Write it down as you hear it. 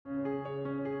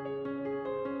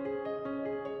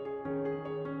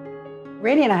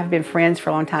Randy and I have been friends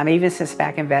for a long time, even since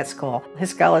back in vet school.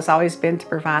 His goal has always been to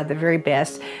provide the very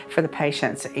best for the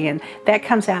patients, and that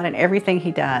comes out in everything he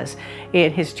does.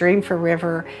 In his dream for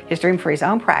River, his dream for his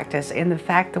own practice, and the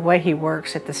fact the way he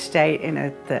works at the state and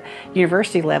at the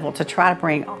university level to try to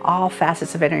bring all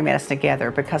facets of veterinary medicine together,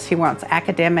 because he wants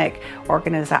academic,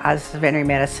 organized veterinary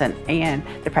medicine and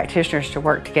the practitioners to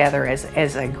work together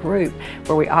as a group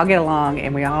where we all get along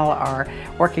and we all are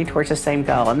working towards the same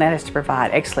goal, and that is to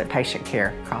provide excellent patient care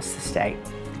across the state.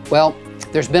 Well,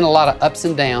 there's been a lot of ups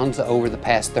and downs over the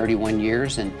past 31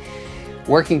 years, and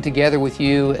working together with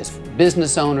you as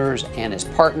business owners and as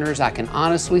partners, I can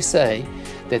honestly say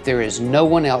that there is no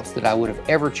one else that I would have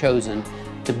ever chosen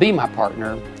to be my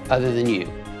partner other than you.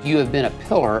 You have been a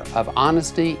pillar of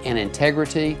honesty and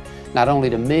integrity, not only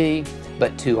to me,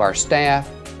 but to our staff,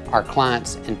 our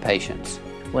clients, and patients.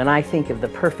 When I think of the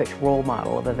perfect role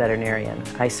model of a veterinarian,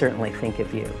 I certainly think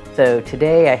of you. So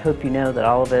today, I hope you know that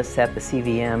all of us at the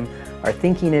CVM are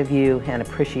thinking of you and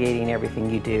appreciating everything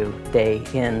you do day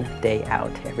in, day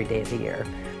out, every day of the year.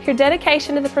 Your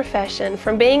dedication to the profession,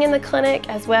 from being in the clinic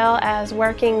as well as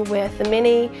working with the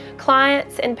many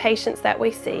clients and patients that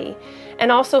we see,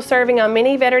 and also serving on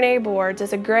many veterinary boards,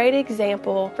 is a great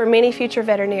example for many future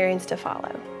veterinarians to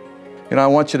follow. You know, I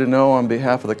want you to know on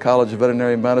behalf of the College of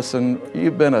Veterinary Medicine,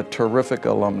 you've been a terrific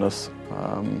alumnus.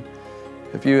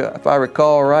 If I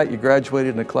recall right, you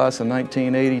graduated in the class of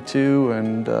 1982,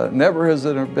 and never has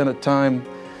there been a time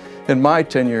in my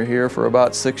tenure here for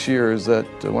about 6 years that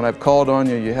when I've called on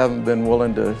you, you haven't been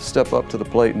willing to step up to the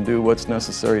plate and do what's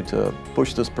necessary to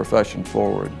push this profession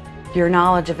forward. Your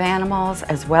knowledge of animals,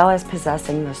 as well as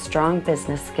possessing the strong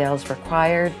business skills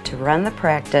required to run the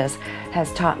practice,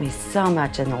 has taught me so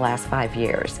much in the last 5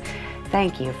 years.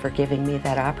 Thank you for giving me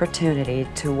that opportunity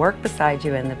to work beside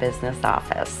you in the business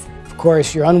office. Of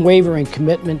course, your unwavering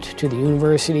commitment to the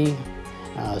university,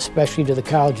 especially to the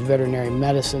College of Veterinary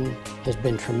Medicine, has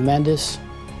been tremendous,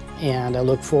 and I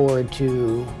look forward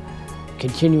to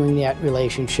continuing that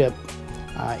relationship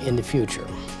in the future.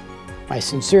 My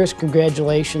sincerest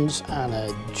congratulations on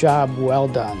a job well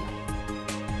done.